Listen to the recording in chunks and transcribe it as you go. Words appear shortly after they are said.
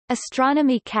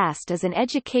Astronomy Cast is an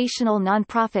educational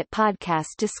nonprofit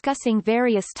podcast discussing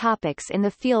various topics in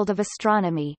the field of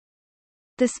astronomy.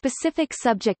 The specific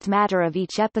subject matter of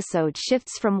each episode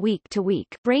shifts from week to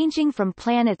week, ranging from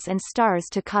planets and stars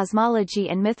to cosmology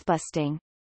and mythbusting.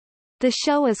 The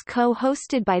show is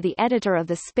co-hosted by the editor of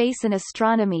the space and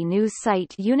astronomy news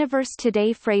site Universe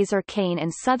Today Fraser Cain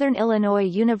and Southern Illinois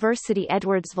University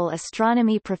Edwardsville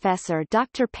astronomy professor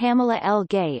Dr. Pamela L.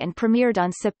 Gay, and premiered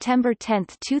on September 10,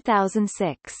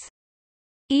 2006.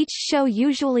 Each show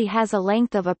usually has a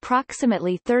length of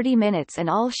approximately 30 minutes, and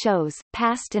all shows,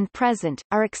 past and present,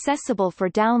 are accessible for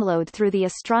download through the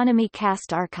Astronomy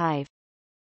Cast archive.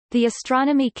 The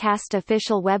Astronomy Cast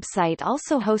official website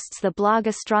also hosts the blog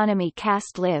Astronomy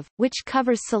Cast Live, which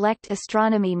covers select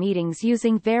astronomy meetings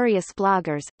using various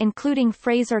bloggers, including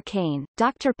Fraser Cain,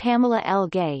 Dr. Pamela L.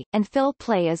 Gay, and Phil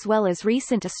Play, as well as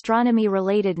recent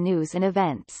astronomy-related news and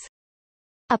events.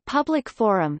 A public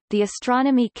forum, the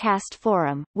Astronomy Cast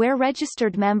Forum, where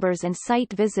registered members and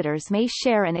site visitors may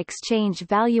share and exchange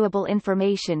valuable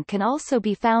information, can also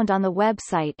be found on the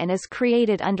website and is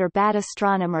created under Bad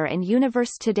Astronomer and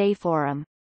Universe Today Forum.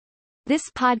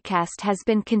 This podcast has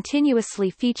been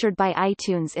continuously featured by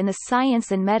iTunes in the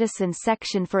Science and Medicine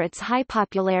section for its high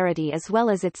popularity as well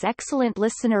as its excellent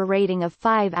listener rating of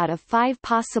 5 out of 5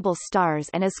 possible stars,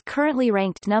 and is currently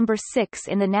ranked number 6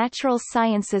 in the Natural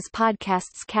Sciences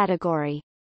Podcasts category.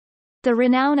 The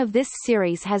renown of this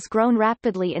series has grown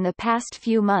rapidly in the past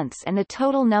few months, and the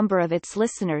total number of its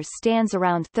listeners stands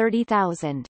around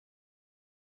 30,000.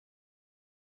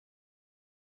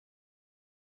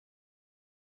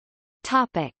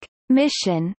 Topic.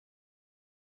 Mission.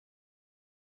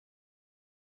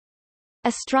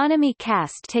 Astronomy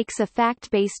Cast takes a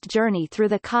fact-based journey through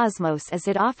the cosmos as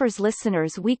it offers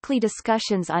listeners weekly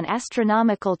discussions on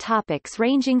astronomical topics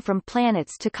ranging from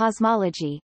planets to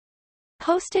cosmology.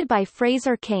 Hosted by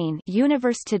Fraser Cain,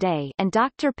 Universe Today, and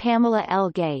Dr. Pamela L.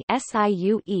 Gay,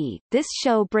 SIUE, this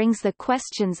show brings the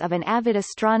questions of an avid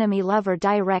astronomy lover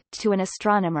direct to an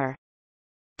astronomer.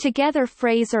 Together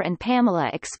Fraser and Pamela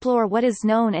explore what is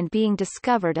known and being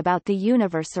discovered about the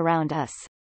universe around us.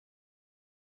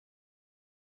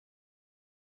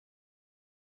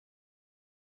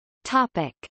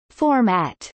 Topic.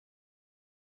 Format.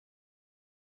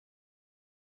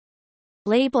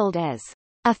 Labeled as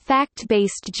a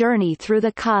fact-based journey through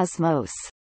the cosmos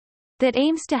that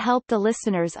aims to help the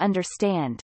listeners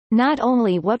understand not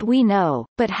only what we know,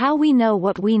 but how we know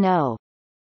what we know.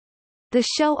 The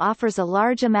show offers a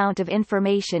large amount of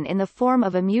information in the form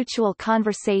of a mutual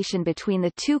conversation between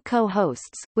the two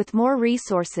co-hosts, with more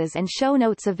resources and show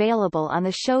notes available on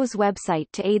the show's website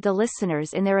to aid the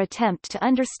listeners in their attempt to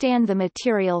understand the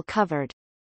material covered.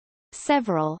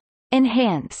 Several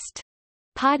enhanced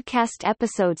podcast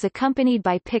episodes accompanied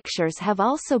by pictures have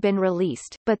also been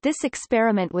released, but this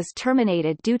experiment was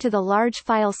terminated due to the large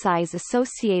file size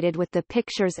associated with the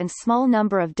pictures and small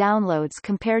number of downloads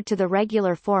compared to the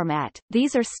regular format.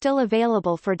 These are still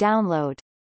available for download.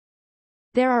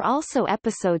 There are also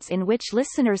episodes in which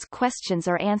listeners' questions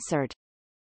are answered.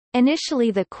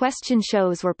 Initially the question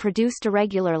shows were produced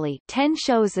irregularly, 10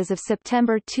 shows as of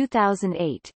September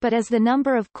 2008, but as the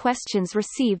number of questions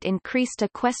received increased, a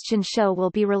question show will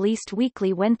be released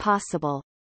weekly when possible.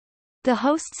 The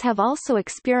hosts have also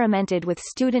experimented with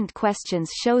student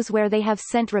questions shows where they have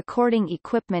sent recording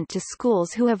equipment to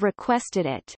schools who have requested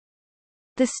it.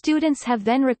 The students have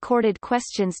then recorded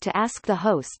questions to ask the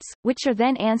hosts, which are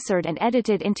then answered and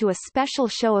edited into a special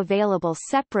show available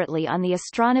separately on the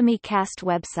Astronomy Cast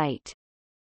website.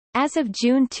 As of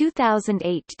June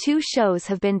 2008, 2 shows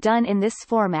have been done in this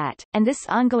format, and this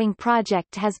ongoing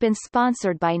project has been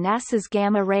sponsored by NASA's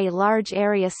Gamma Ray Large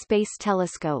Area Space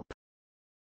Telescope.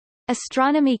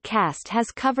 Astronomy Cast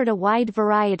has covered a wide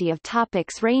variety of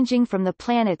topics ranging from the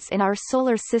planets in our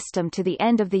solar system to the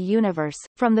end of the universe,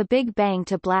 from the Big Bang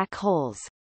to black holes.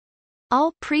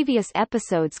 All previous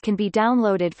episodes can be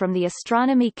downloaded from the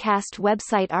Astronomy Cast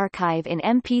website archive in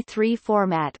MP3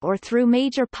 format or through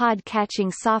major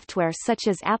pod-catching software such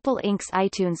as Apple Inc.'s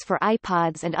iTunes for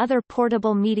iPods and other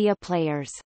portable media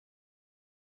players.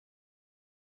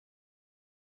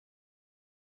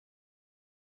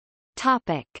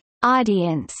 Topic.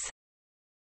 Audience.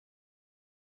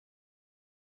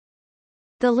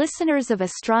 The listeners of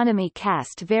Astronomy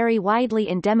Cast vary widely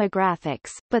in demographics,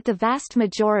 but the vast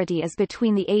majority is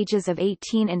between the ages of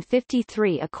 18 and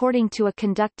 53 according to a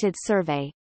conducted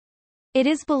survey. It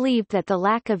is believed that the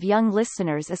lack of young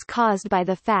listeners is caused by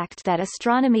the fact that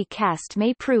Astronomy Cast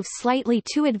may prove slightly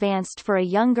too advanced for a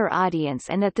younger audience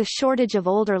and that the shortage of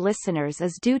older listeners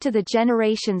is due to the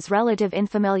generation's relative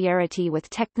infamiliarity with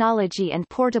technology and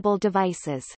portable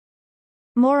devices.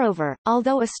 Moreover,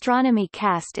 although Astronomy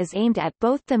Cast is aimed at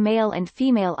both the male and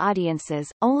female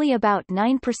audiences, only about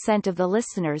 9% of the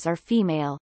listeners are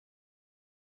female.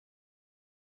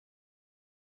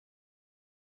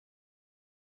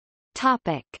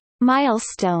 Topic: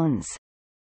 Milestones.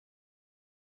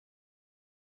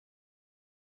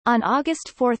 On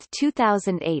August 4,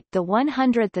 2008, the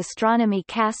 100th Astronomy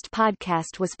Cast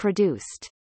podcast was produced.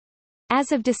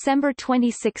 As of December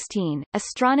 2016,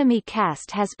 Astronomy Cast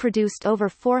has produced over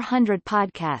 400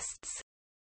 podcasts.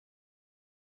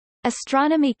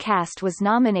 Astronomy Cast was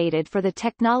nominated for the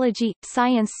Technology –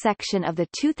 Science section of the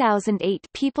 2008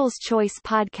 People's Choice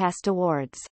Podcast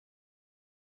Awards.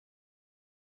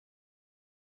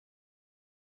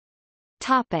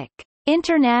 Topic: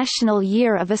 International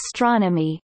Year of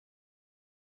Astronomy.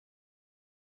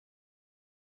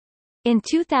 In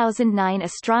 2009,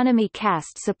 Astronomy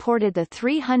Cast supported the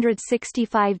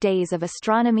 365 Days of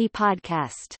Astronomy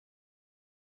podcast.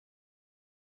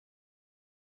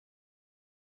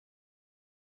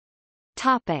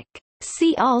 Topic: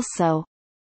 See also: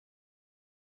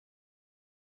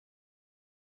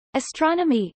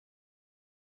 Astronomy,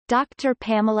 Dr.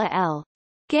 Pamela L.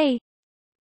 Gay,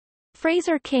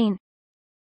 Fraser Cain,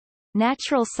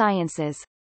 Natural Sciences,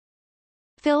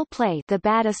 Phil Plait, The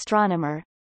Bad Astronomer,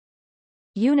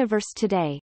 Universe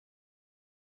Today.